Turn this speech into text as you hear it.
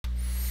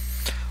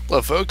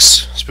Hello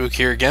folks, Spook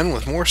here again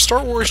with more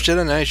Star Wars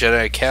Jedi Knight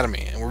Jedi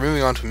Academy, and we're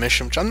moving on to a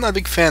mission which I'm not a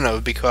big fan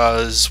of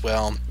because,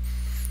 well,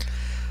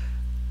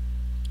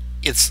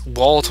 it's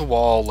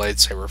wall-to-wall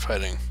lightsaber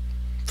fighting.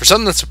 For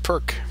some that's a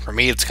perk, for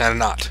me it's kind of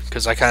not,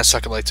 because I kind of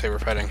suck at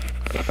lightsaber fighting.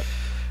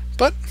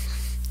 But,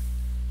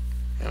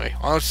 anyway,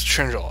 on to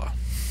Trinjola.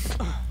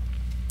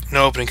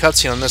 No opening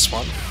cutscene on this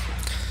one.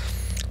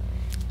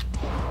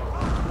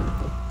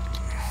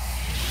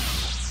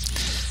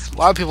 A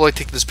lot of people like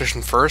to take this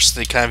mission first.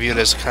 They kind of view it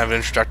as a kind of an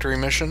introductory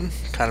mission.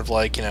 Kind of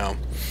like, you know...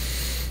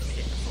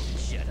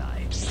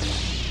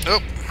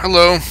 Oh,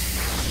 hello.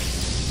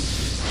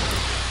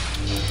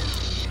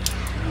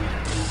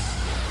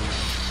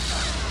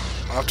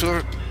 Off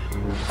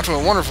to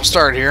a wonderful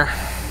start here.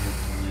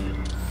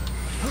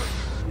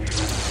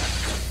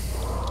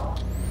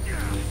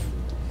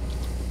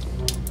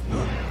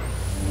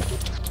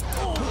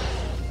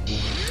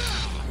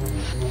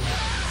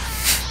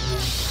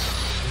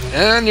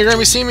 And you're going to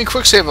be seeing me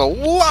quick save a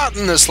lot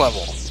in this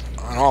level.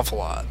 An awful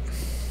lot.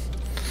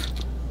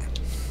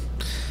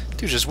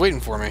 Dude's just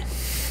waiting for me.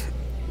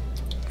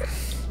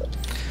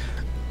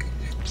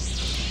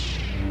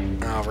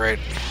 Alright.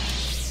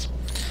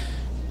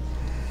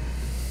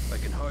 I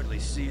can hardly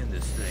see in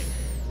this thing.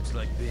 It's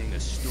like being a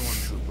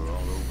stormtrooper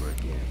all over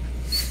again.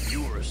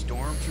 You were a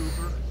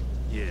stormtrooper?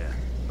 Yeah,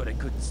 but I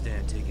couldn't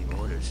stand taking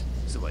orders,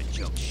 so I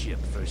jumped ship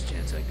first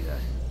chance I got.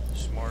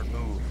 Smart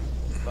move.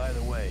 By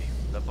the way,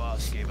 the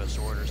boss gave us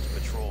orders to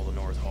patrol the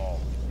North Hall.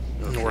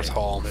 Okay, North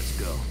Hall. Let's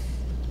go.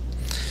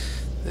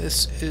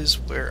 This is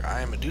where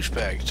I am a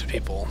douchebag to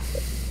people.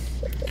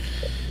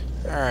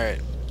 Alright.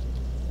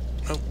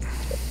 Oh.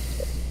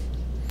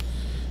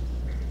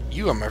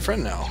 You are my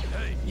friend now.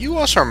 Hey. You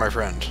also are my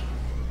friend.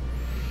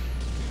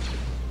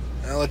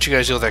 I'll let you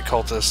guys deal with that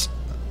cultist,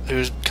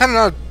 who's kind of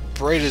not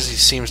bright as he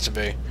seems to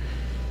be.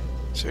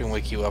 So we can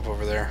wake you up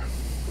over there.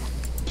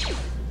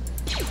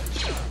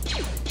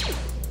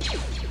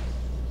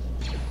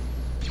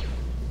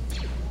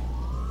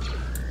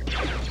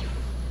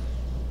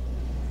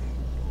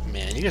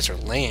 Man, you guys are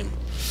lame.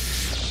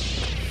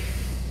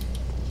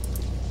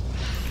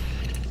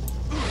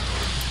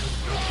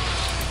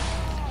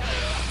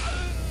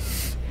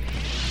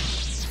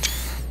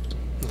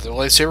 The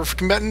lightsaber for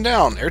combatant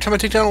down. Every time I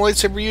take down a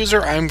lightsaber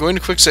user, I'm going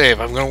to quick save.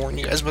 I'm going to warn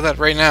you guys about that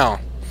right now.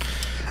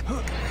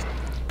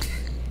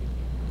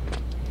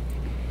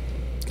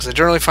 Because I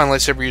generally find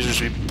lightsaber users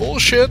to be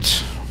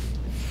bullshit.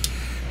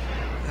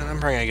 And I'm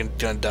probably going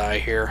to die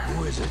here.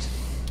 Who is it?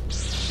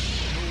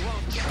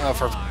 Oh,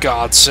 for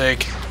God's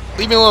sake.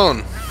 Leave me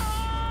alone.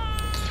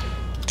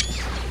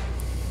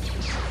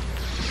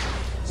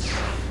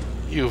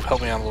 You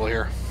help me out a little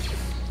here.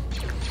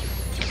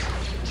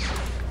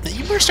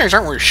 You mercenaries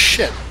aren't worth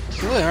shit.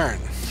 You really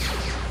aren't.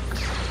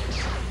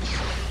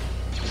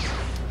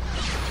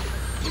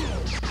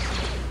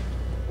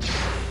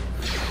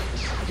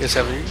 You guys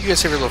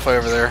have your little fight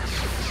over there.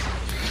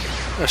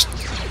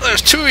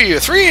 There's two of you,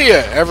 three of you.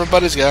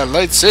 Everybody's got a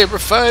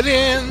lightsaber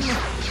fighting.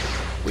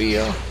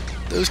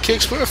 Those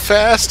kicks were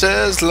fast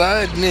as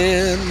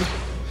lightning.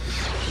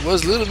 It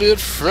was a little bit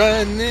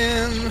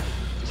frightening.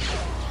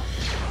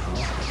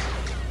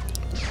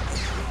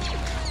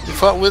 We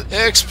fought with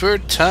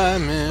expert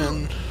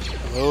timing.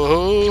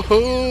 Oh ho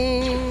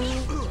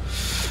ho.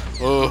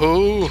 Oh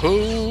ho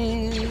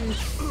ho.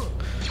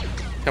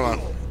 Come on.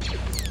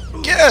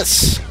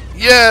 Yes!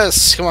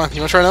 Yes! Come on.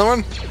 You want to try another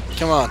one?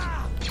 Come on.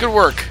 Good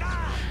work.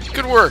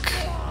 Good work.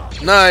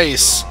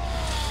 Nice.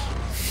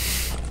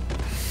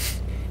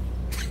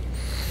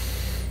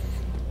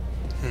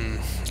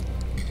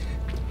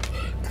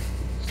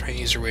 Try to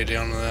ease your way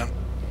down to that.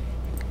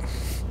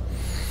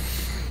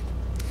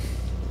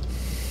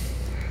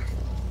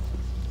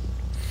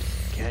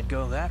 Can't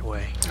go that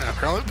way.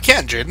 Apparently we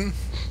can't, Jaden.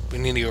 We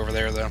need to go over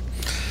there, though.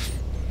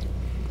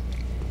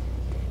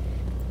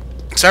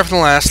 Except for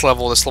the last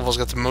level, this level's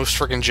got the most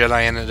freaking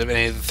Jedi in it of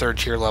any of the third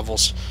tier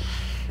levels.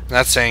 And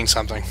that's saying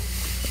something.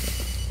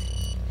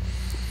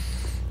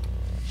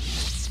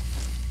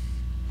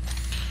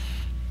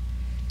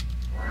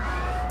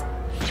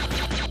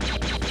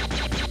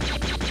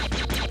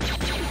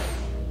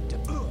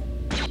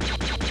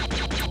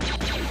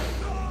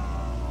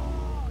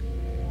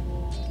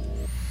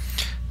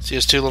 See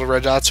those two little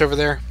red dots over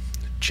there?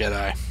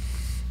 Jedi.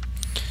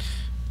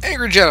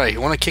 Angry Jedi, you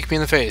want to kick me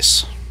in the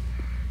face?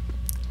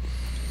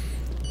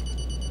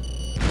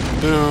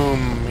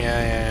 Boom.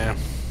 Yeah.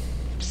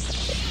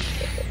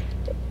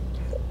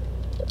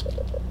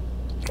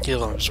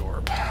 Heal and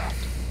absorb. I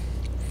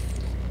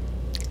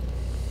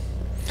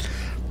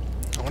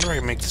wonder if I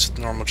can make this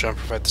normal jump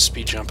or if I have to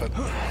speed jump it.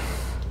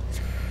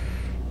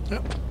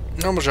 Nope.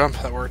 Normal jump,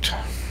 that worked.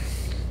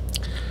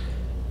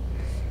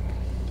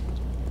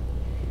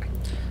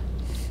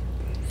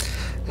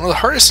 One of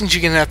the hardest things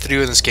you're going to have to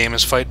do in this game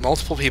is fight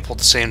multiple people at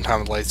the same time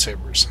with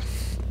lightsabers.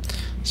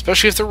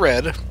 Especially if they're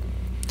red.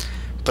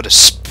 But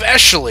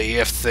especially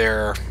if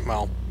they're,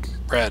 well,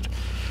 red.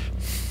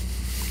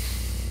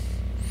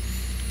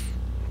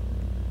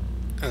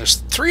 And there's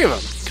 3 of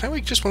them. Can I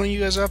wake just one of you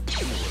guys up?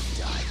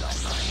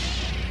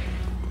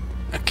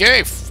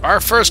 Okay,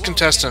 our first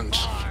contestant.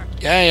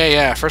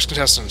 Yeah, first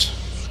contestant.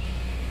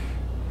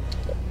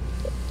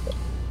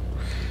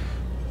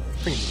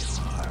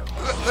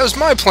 That was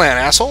my plan,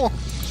 asshole.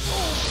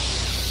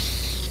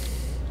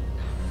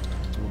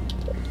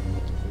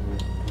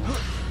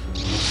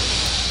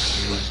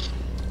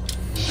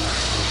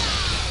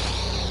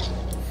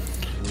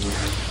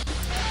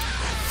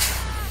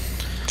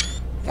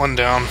 One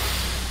down.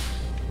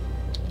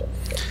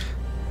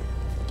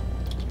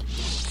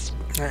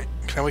 Alright,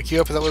 can I wake you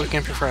up without waking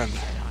up your friend?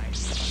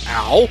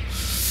 Ow!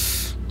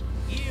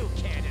 You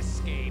can't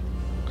escape.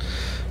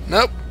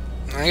 Nope.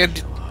 I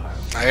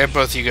got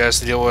both of you guys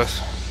to deal with.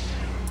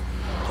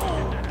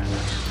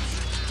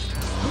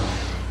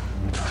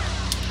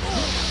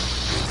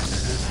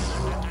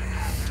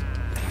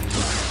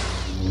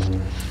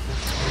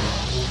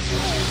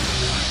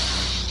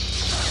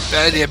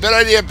 Bad idea, bad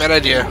idea, bad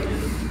idea.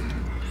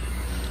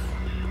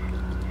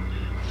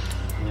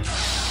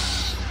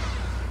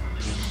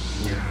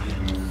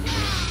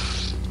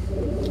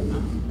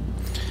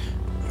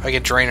 If I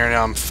get drained right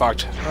now, I'm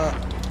fucked.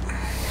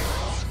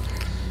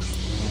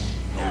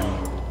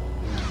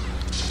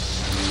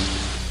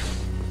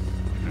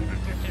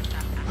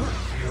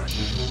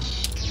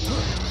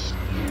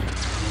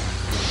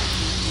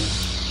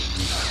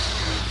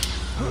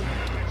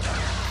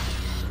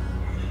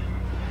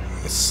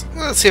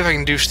 Let's see if I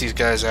can douche these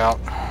guys out.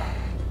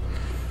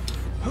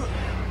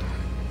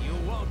 You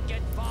won't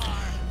get far.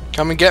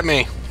 Come and get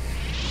me.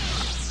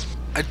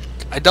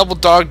 I double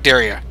dog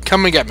dare you.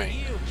 Come and get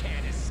me. You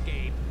can't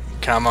escape.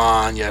 Come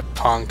on, you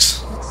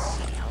punks.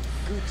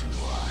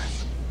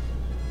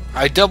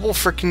 I double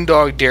freaking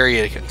dog dare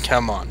you.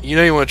 Come on. You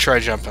know you want to try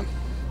jumping.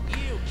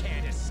 You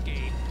can't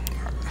escape.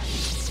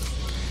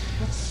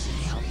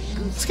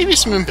 Let's give you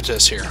some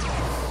impetus here.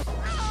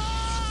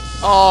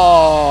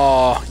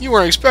 Oh, you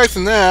weren't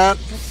expecting that.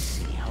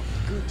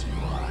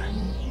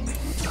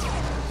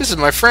 This is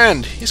my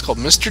friend. He's called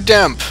Mr.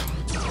 Demp.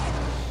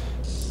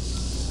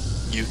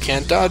 You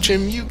can't dodge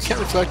him, you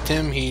can't reflect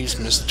him, he's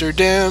Mr.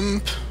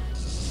 Demp.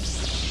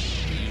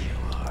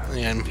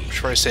 And should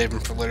probably save him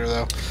for later,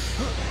 though.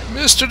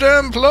 Mr.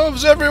 Demp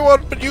loves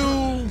everyone but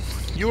you!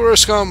 You are a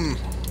scum.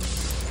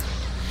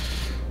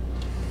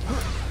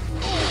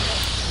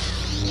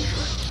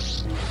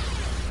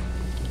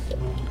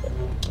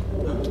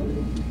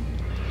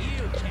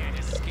 You can't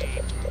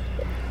escape.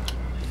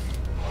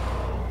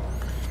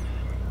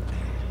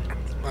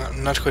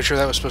 I'm not quite sure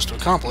that was supposed to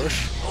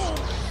accomplish.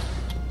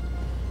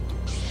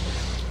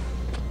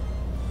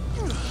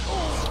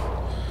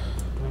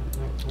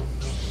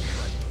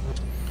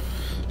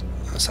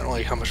 That's not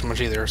really accomplishing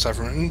much either, aside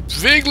from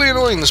vaguely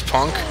annoying this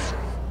punk.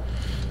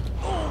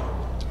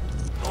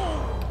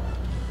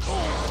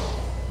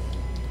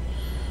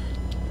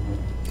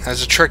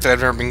 That's a trick that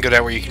I've never been good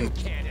at, where you can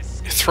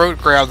throat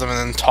grab them and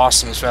then toss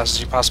them as fast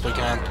as you possibly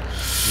can.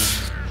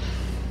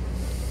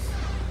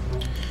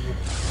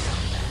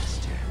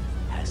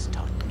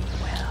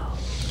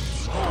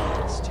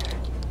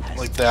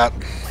 Like that.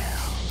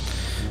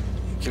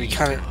 You can be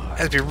kind of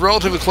have to be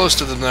relatively close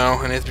to them though,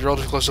 and you have to be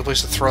relatively close to a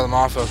place to throw them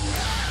off of.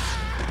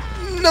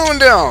 No one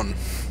down.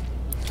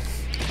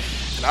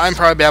 And I'm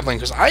probably babbling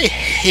because I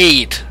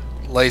hate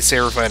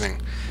lightsaber fighting.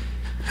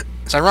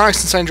 It's ironic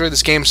since I enjoyed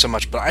this game so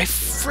much, but I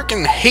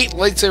freaking hate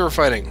lightsaber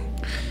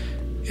fighting.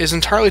 It's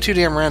entirely too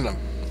damn random.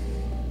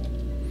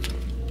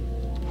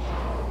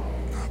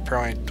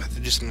 Probably have to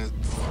do something.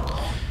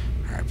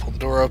 Alright, pull the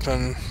door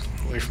open.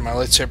 Wait for my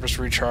lightsabers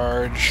to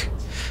recharge.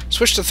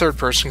 Switch to third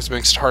person because it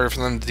makes it harder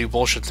for them to do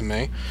bullshit to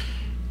me.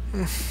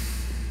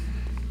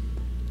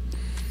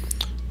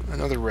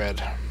 Another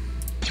red.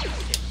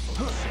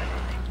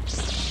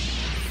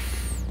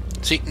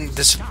 See,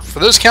 this, for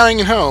those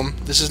counting at home,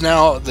 this is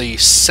now the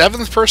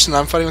 7th person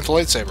I'm fighting with the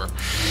lightsaber.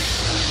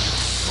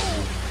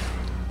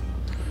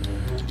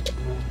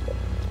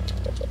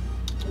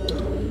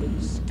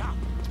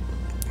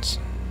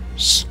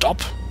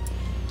 Stop.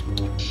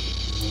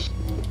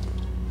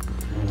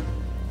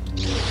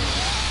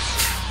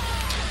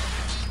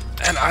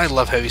 And I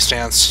love heavy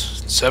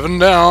stance. 7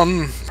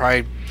 down.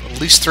 Probably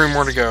at least 3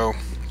 more to go.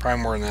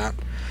 Probably more than that.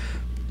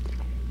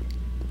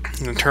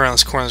 I'm gonna turn around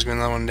this corner. There's gonna be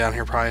another one down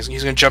here. Probably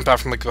he's gonna jump out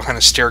from like behind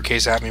a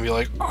staircase at me and be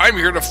like, "I'm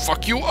here to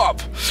fuck you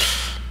up."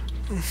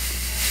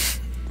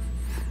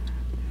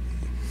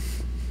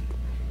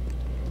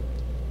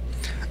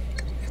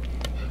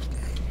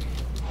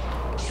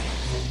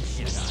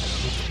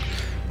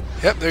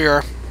 Yep, there you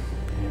are.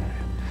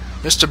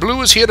 Mr. Blue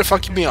is here to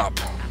fuck me up.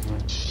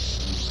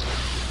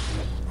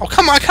 Oh,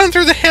 come on, I cut him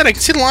through the head. I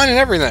can see the line and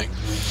everything.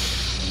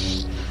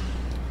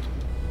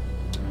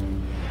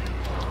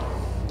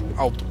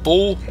 Oh,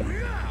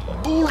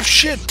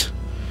 bullshit.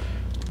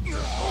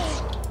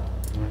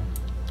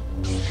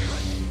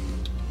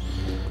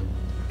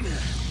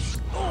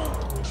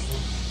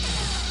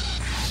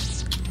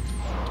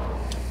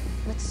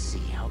 Let's see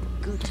how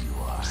good you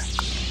are.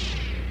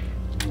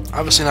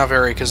 Obviously not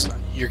very, because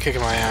you're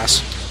kicking my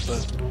ass,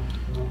 but...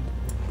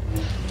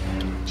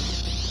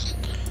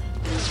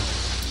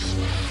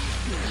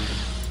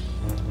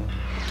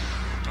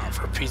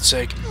 Pete's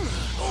sake.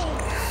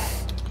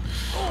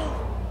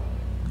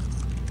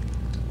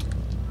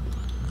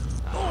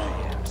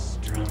 I am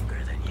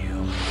stronger than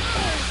you.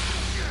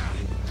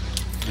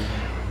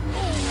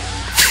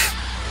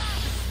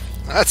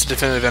 That's a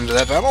definitive end to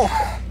that battle.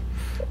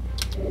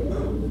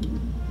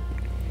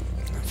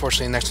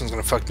 Unfortunately, the next one's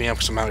gonna fuck me up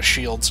because I'm out of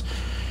shields.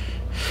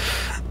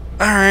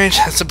 Alright,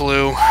 that's a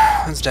blue.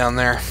 That's down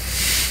there.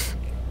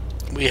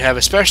 We have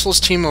a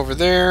specialist team over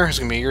there. It's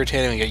gonna be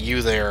irritating. We got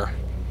you there.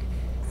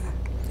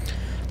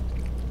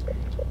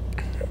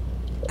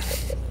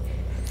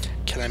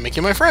 Can I make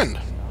you my friend?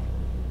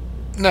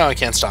 No, I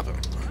can't stop him.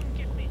 Come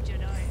get me,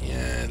 Jedi.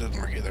 Yeah, it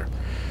doesn't work either.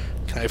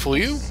 Can I fool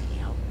you? See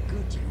how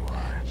good you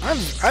are.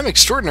 I'm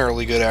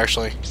extraordinarily good,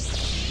 actually.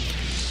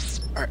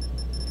 Alright.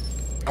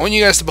 I want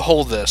you guys to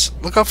behold this.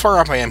 Look how far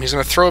up I am. He's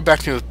gonna throw it back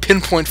to me with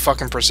pinpoint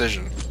fucking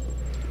precision.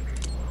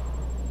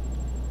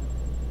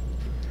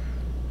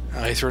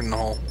 Oh, he threw it in the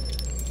hole.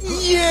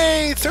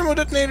 Yay! Thermal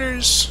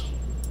detonators!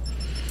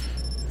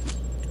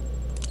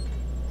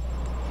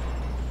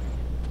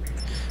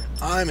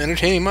 I'm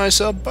entertaining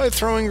myself by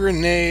throwing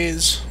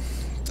grenades.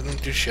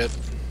 Didn't do shit.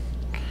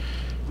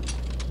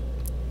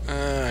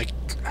 I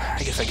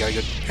guess I gotta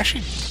go.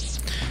 Actually,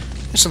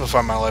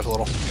 simplify my life a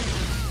little.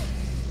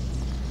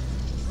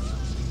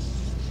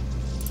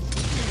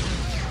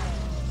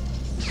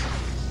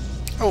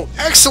 Oh,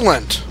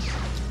 excellent!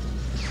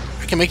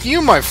 I can make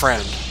you my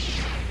friend.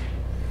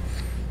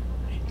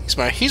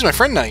 He's my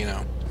friend now, you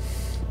know.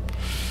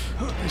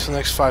 At least for the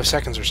next 5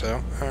 seconds or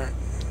so. Alright.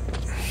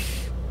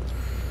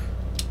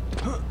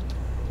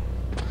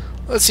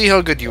 Let's see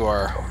how good you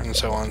are, and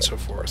so on and so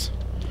forth.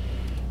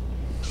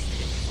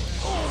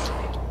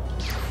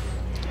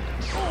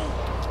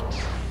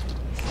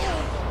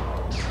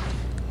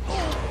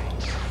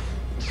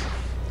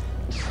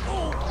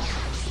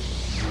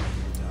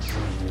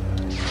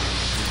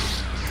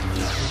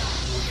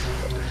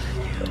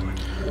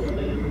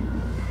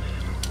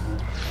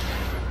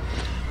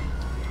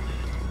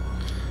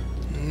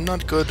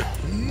 Not good.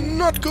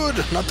 Not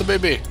good. Not the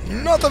baby.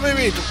 Not the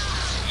baby.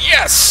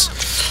 Yes!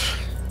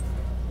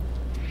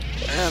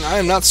 And I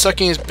am not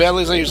sucking as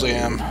badly as I usually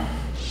am.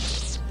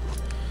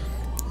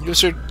 You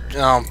sir.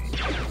 I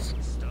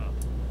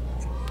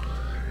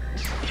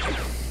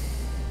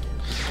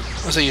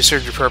say you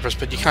served your purpose,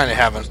 but you kind of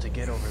haven't. To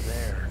get over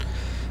there.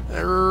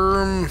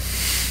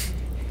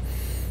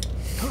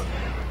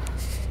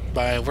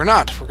 We're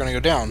not. We're gonna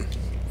go down.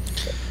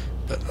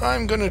 But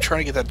I'm gonna try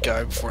to get that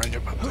guy before I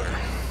jump up there.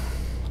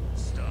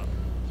 Stop.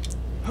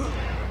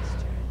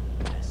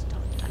 Has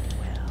done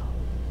well.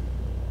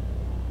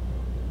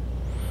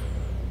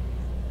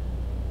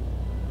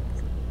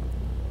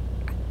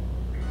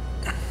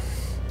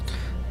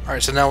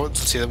 Alright, so now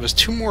let's see. There was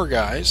 2 more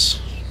guys.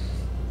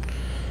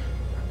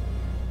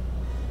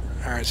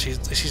 Alright, so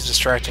at least he's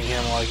distracting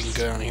him while I can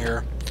go down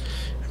here.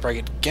 If I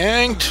get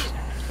ganked.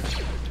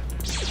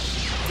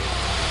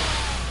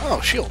 Oh,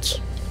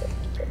 shields.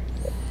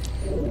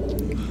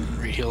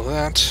 Reheal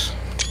that.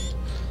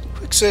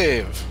 Quick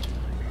save.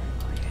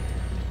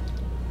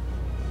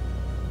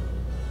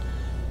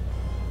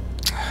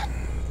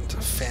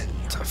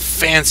 It's a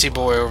fancy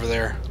boy over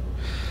there.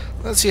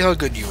 Let's see how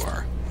good you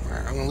are.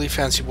 Alright, I'm gonna leave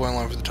Fancy Boy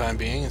alone for the time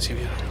being and see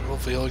if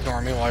hopefully he'll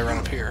ignore me while I run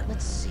up here.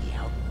 Let's see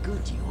how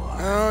good you are.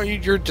 Oh,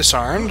 you're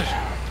disarmed.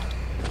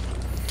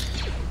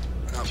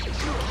 Oh.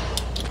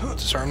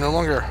 Disarmed no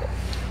longer.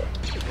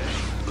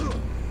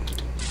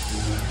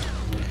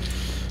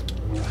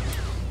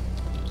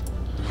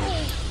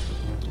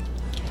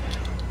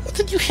 What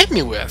did you hit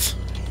me with?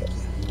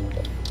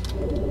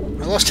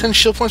 I lost 10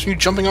 shield points from you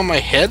jumping on my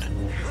head?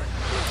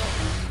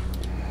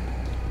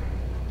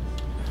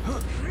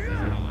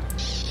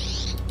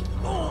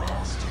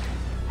 Master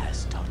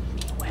has taught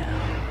me well.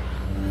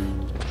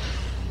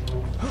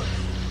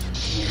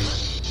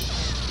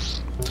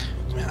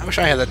 Man, I wish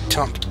I had that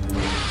tump.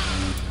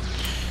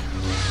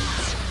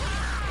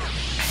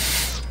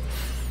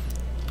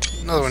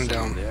 Another one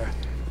down. There.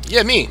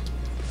 Yeah, me.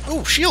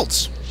 Oh,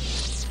 shields.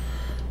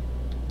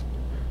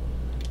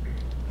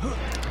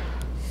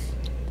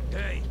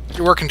 Hey.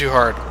 You're working too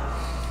hard.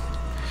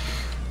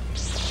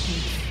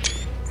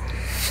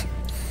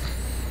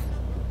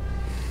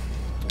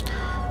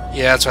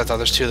 Yeah, that's what I thought.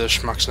 There's 2 of those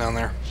schmucks down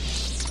there.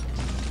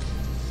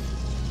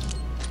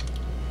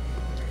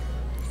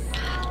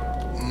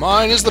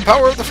 Mine is the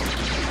power of the...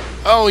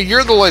 Oh,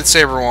 you're the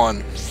lightsaber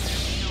one.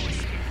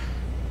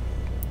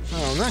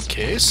 Oh, in that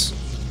case...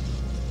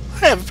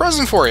 I have a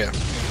present for you.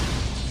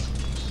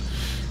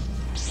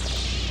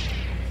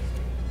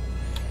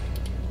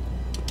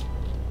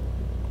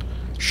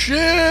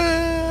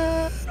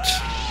 Shit!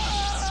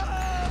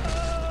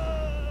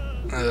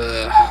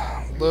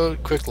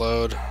 Load, quick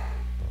load.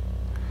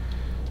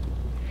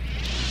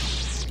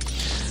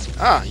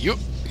 Ah, you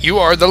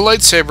are the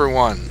lightsaber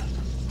one.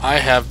 I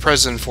have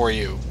present for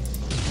you.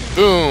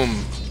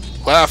 Boom!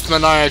 Laugh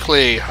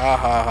maniacally. Ha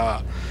ha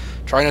ha.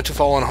 Try not to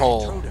fall in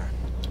hole.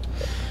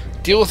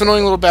 Deal with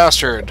annoying little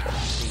bastard.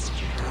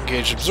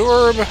 Engage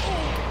absorb.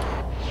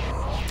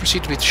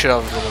 Proceed to beat the shit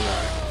out of the little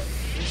guy.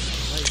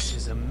 This place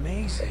is a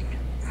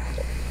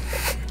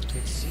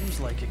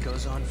like it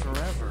goes on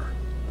forever.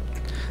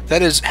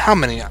 That is how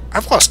many?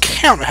 I've lost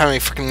count of how many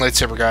freaking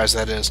lightsaber guys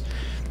that is.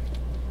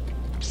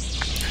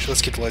 Actually,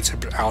 let's get the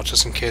lightsaber out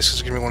just in case.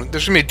 There's gonna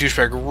be a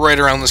douchebag right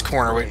around this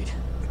corner. Wait.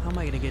 How am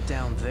I gonna get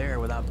down there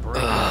without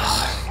breaking?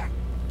 A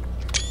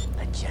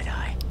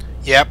Jedi.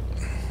 Yep.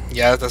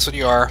 Yeah, that's what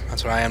you are.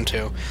 That's what I am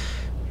too.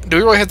 Do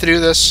we really have to do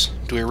this?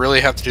 Do we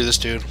really have to do this,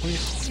 dude? What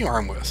are you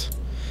armed with?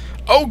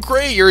 Oh,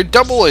 great! You're a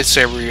double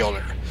lightsaber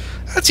wielder.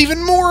 That's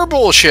even more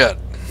bullshit.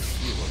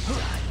 You will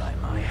die by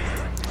my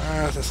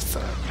hand. That's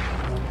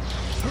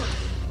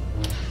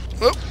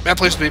Whoop! Bad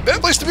place to be.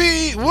 Bad place to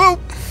be. Whoop!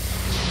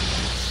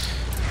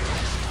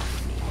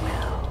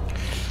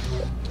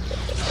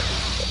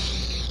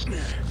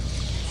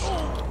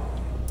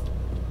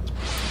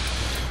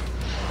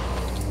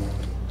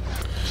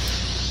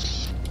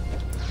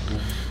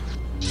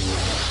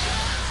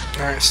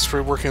 Alright, since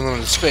we're working in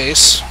limited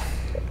space,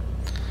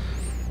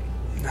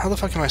 how the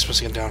fuck am I supposed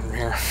to get down from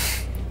here?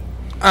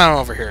 I don't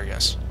know, over here, I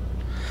guess.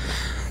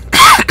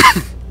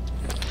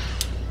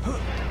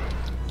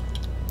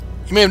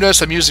 You may have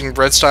noticed I'm using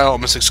bread style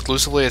almost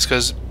exclusively. It's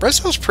because bread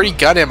style is pretty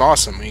goddamn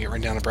awesome when you get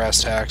right down to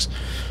brass tacks.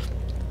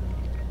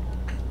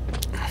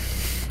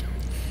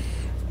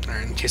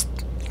 Alright, in case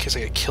I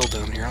get killed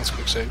down here, let's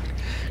quick save.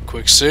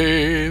 Quick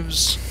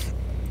saves.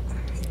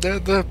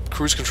 The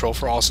cruise control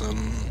for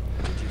awesome.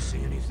 Did you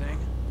see anything?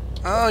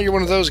 Oh, you're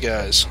one of those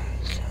guys.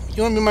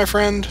 You want to be my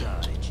friend?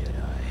 Die,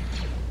 Jedi.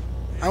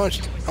 I want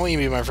you to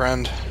be my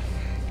friend.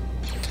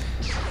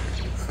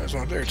 There's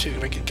one up there too.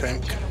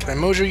 Can I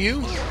mojo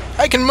you?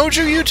 I can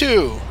mojo you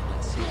too.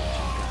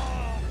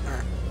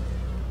 Alright.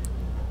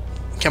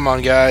 Come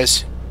on,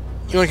 guys.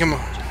 You want to come?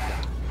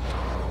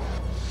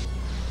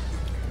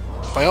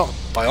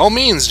 By all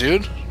means,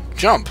 dude.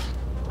 Jump.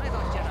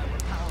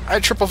 I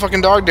triple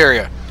fucking dog dare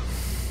you.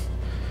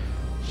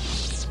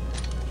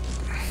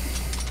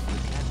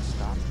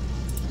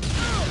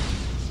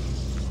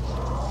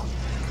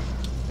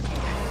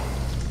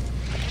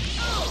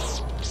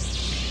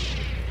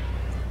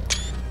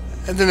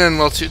 It didn't end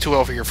well too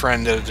well for your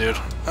friend, did it, dude?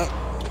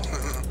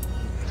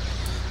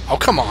 Oh,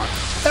 come on.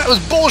 That was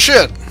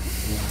bullshit!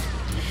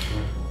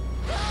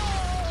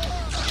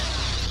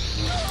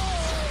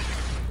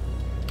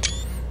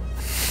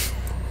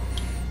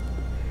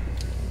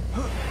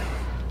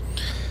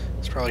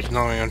 It's probably not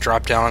going to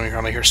drop down on me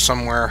around here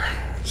somewhere.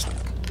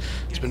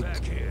 It's been...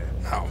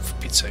 Oh, for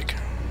Pete's sake.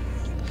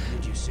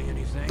 Did you see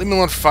anything? Leave me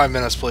alone for 5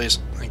 minutes, please.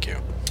 Thank you.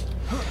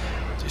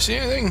 Do you see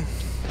anything?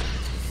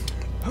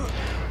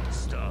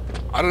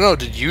 I don't know,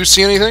 did you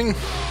see anything?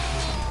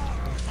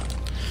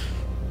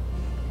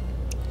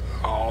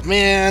 Oh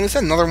man, is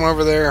that another one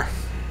over there?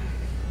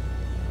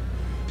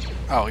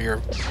 Oh,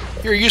 you're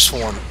a useful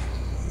one.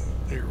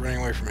 You're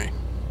running away from me.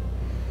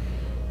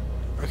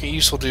 Okay,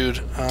 useful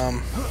dude.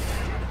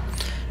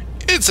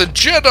 It's a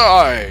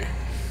Jedi!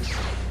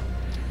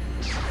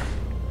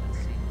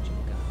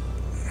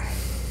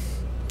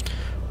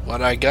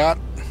 What I got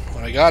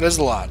is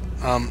a lot.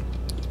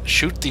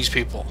 Shoot these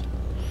people.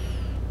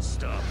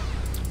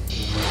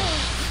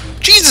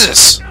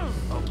 Jesus!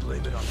 I'll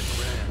blame it on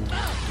the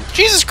Grand.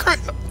 Jesus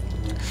Christ!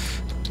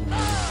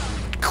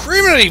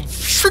 Criminy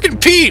freaking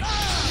Pete!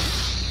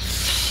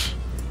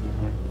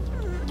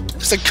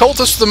 It's the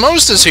cultist the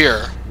most is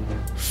here.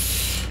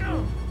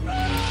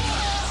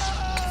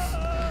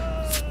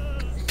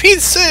 For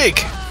Pete's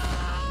sake!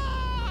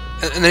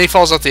 And then he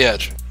falls off the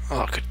edge.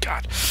 Oh, good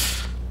God.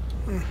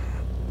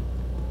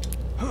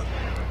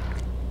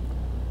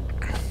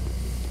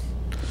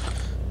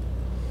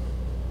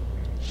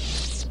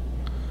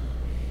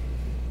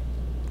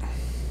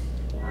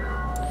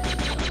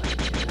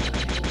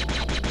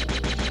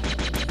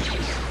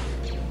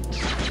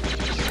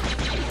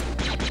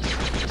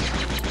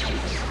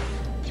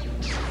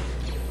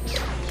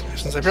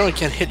 Since I apparently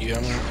can't hit you,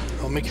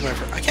 I'll make you my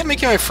friend. I can't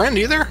make you my friend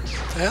either?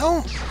 What the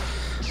hell?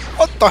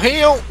 What the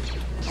hell?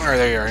 Alright,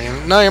 there you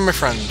are. Now you're my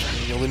friend.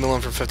 You'll leave me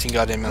alone for 15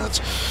 goddamn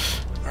minutes.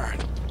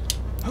 Alright.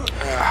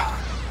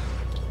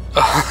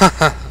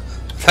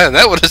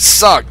 That would have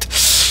sucked.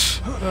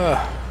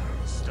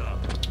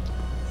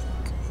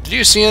 Did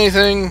you see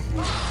anything?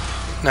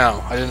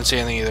 No, I didn't see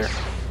anything either.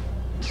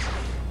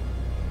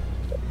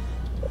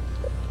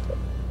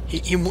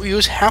 He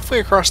was halfway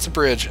across the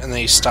bridge and then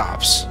he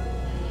stops.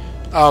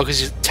 Oh,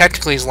 because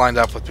technically he's lined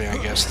up with me, I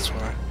guess. That's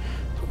why.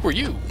 Who were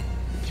you?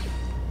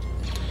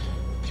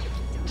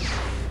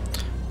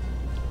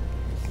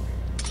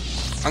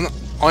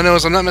 All I know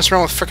is I'm not messing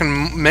around with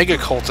frickin' mega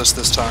cultists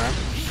this time.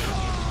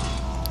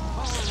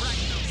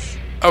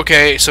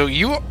 Okay, so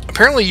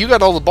apparently you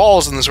got all the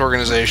balls in this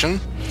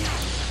organization.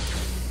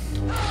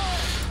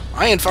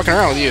 I ain't fucking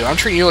around with you. I'm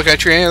treating you like I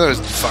treat any of those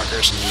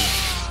fuckers.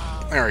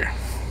 There we go.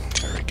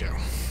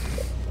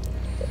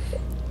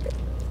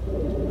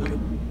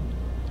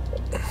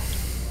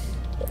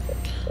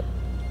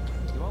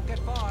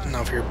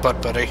 Enough for your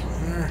butt, buddy.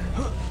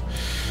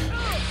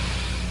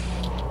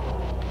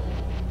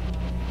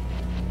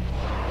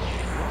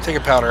 Take a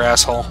powder,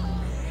 asshole.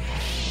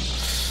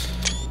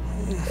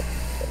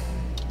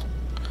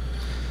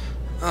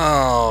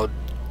 Oh,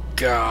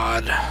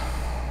 God.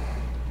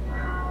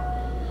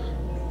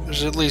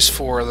 There's at least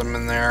 4 of them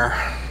in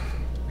there.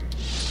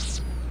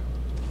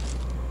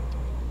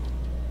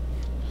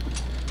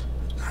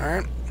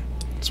 Alright.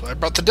 That's what I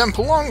brought the Demp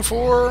along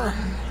for.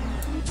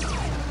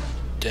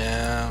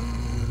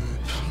 Demp.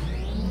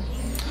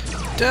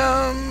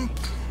 Demp.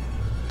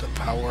 The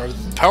power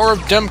of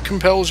Demp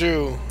compels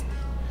you.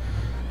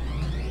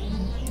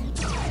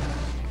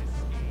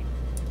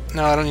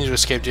 No, I don't need to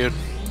escape, dude.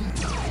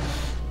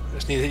 I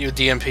just need to hit you with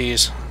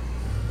DMPs.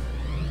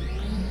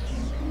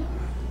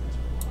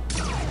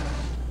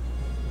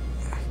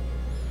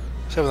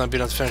 So that'd be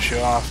enough to finish you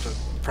off, but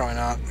probably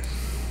not.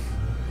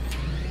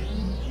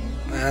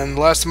 And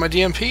last of my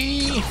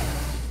DMP.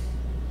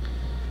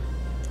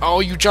 Oh,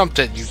 you jumped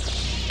it, you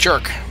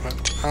jerk.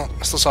 Well,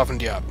 I still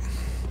softened you up.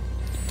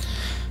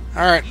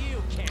 Alright.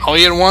 All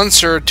you at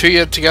once, or 2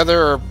 you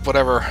together, or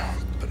whatever.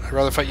 But I'd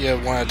rather fight you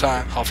one at a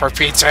time. Oh, for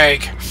Pete's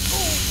sake.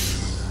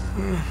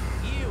 You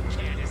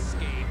can't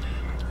escape.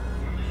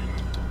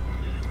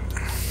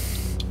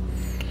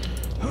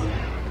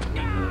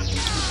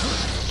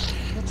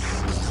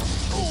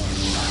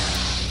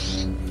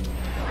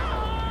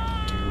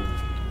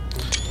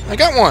 I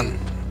got one!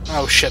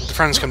 Oh shit, the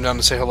friends come down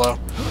to say hello.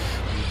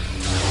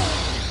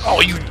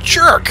 Oh, you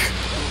jerk!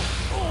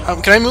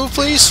 Can I move,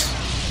 please?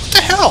 What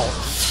the hell?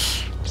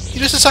 You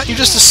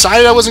just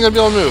decided I wasn't gonna be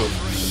able to move.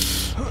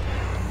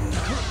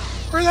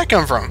 Where did that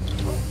come from?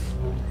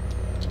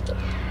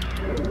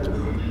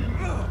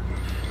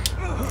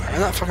 I'm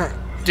not fucking...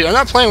 Dude, I'm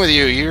not playing with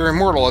you. You're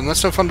immortal, and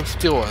that's no fun to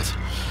deal with.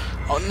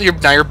 Oh,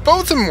 now you're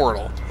both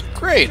immortal.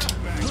 Great.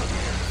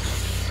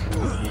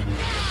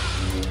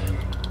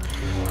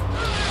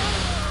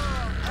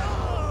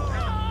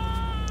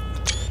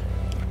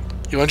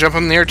 You want to jump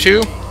in the air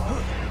too?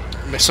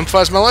 It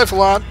simplifies my life a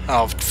lot.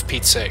 Oh, for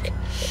Pete's sake.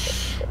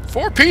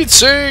 For Pete's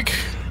sake!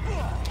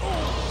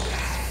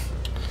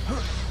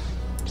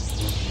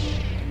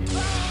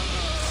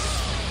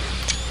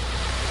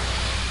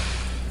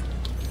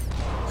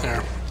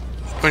 There.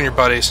 Join your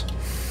buddies.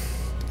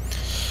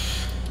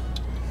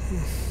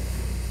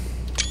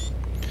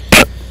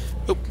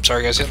 Oop,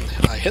 sorry guys,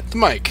 I hit the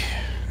mic.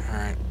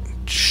 Alright,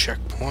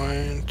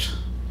 checkpoint.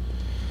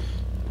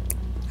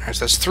 Alright,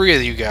 so that's 3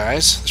 of you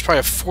guys. There's probably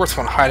a 4th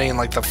one hiding in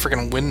like the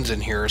freaking winds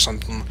in here or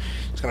something.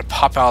 He's gonna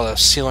pop out of the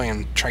ceiling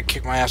and try to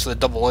kick my ass with a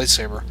double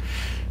lightsaber.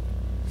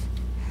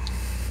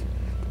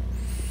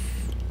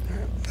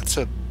 Alright, that's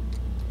a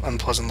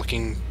unpleasant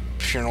looking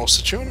funeral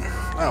situation.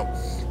 Oh.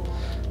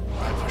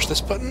 I push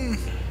this button.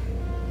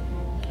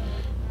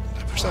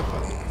 I push that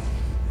button.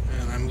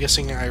 And I'm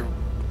guessing I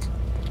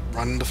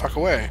run the fuck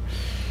away.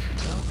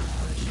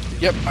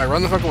 Yep, I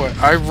run the fuck away.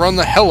 I run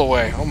the hell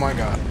away. Oh my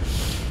god.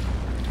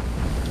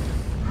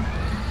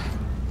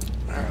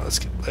 Alright,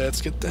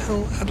 let's get the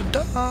hell out of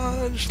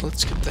Dodge.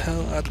 Let's get the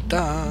hell out of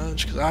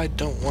Dodge, because I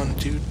don't want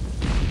to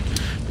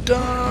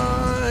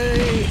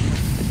die.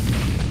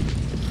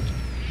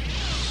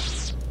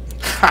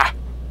 Ha!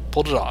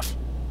 Pulled it off.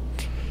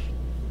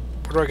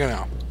 Where do I go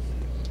now?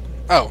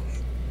 Oh.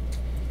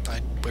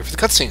 I wait for the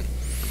cutscene.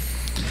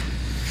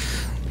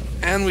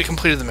 And we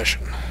completed the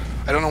mission.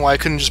 I don't know why I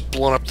couldn't just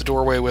blow up the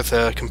doorway with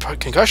a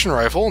concussion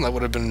rifle, and that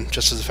would have been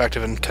just as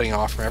effective in cutting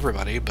off from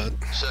everybody, but...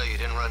 So you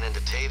didn't run into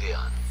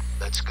Tavion.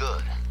 That's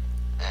good.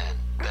 And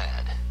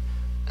bad.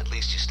 At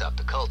least you stopped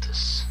the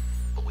cultists.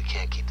 But we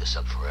can't keep this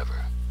up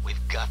forever.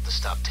 We've got to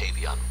stop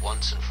Tavion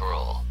once and for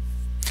all.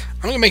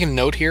 I'm going to make a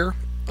note here.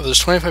 Of those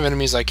 25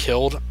 enemies I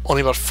killed,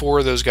 only about 4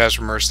 of those guys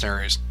were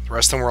mercenaries. The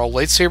rest of them were all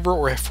lightsaber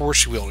or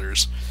force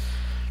wielders.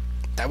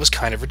 That was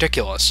kind of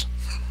ridiculous.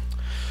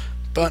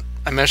 But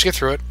I managed to get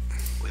through it.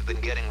 We've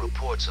been getting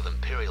reports of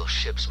Imperial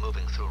ships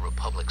moving through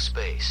Republic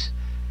space.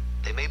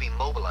 They may be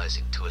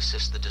mobilizing to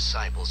assist the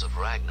disciples of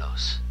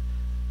Ragnos.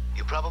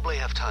 You probably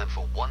have time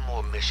for one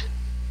more mission,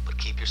 but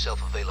keep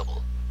yourself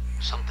available.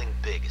 Something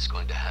big is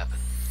going to happen.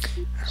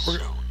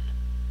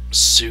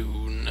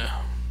 Soon.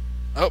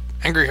 Oh,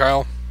 Angry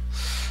Kyle.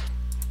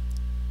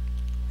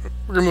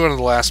 We're going to move on to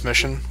the last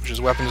mission, which is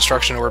Weapon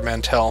Destruction in Ord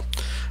Mantell.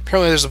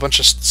 Apparently there's a bunch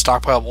of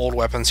stockpile of old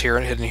weapons here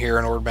and hidden here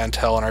in Ord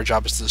Mantell, and our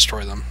job is to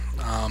destroy them.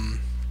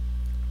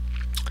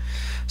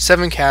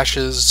 7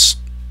 caches.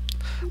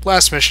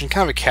 Last mission,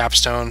 kind of a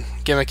capstone.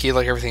 Gimmicky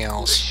like everything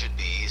else. This should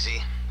be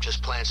easy.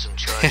 Just plant some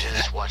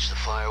charges, watch the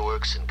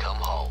fireworks, and come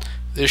home.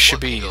 This should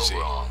be easy.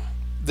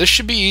 This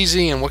should be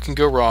easy, and what can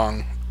go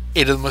wrong?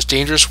 8 of the most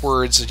dangerous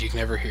words that you can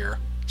ever hear.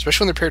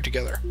 Especially when they're paired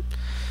together.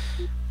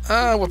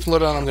 Weapon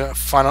loadout, I'm going to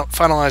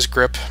finalize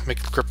grip,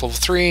 make grip level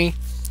 3.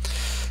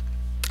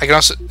 I can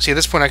also, see at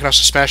this point I can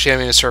also smash the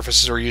enemy to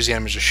surfaces or use the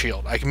enemy as a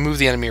shield. I can move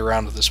the enemy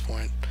around at this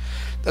point.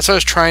 That's what I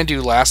was trying to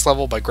do last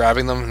level by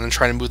grabbing them and then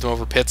trying to move them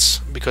over pits,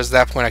 because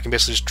at that point I can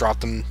basically just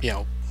drop them, you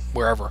know,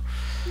 wherever.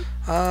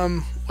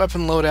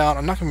 Weapon loadout,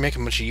 I'm not going to be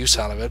making much use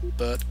out of it,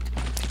 but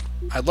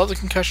I love the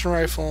concussion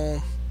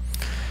rifle.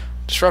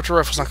 Disruptor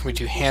rifle's not going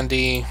to be too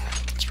handy.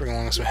 Let's bring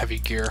along some heavy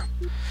gear.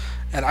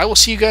 And I will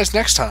see you guys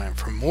next time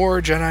for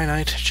more Jedi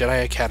Knight,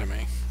 Jedi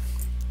Academy.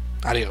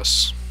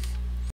 Adios.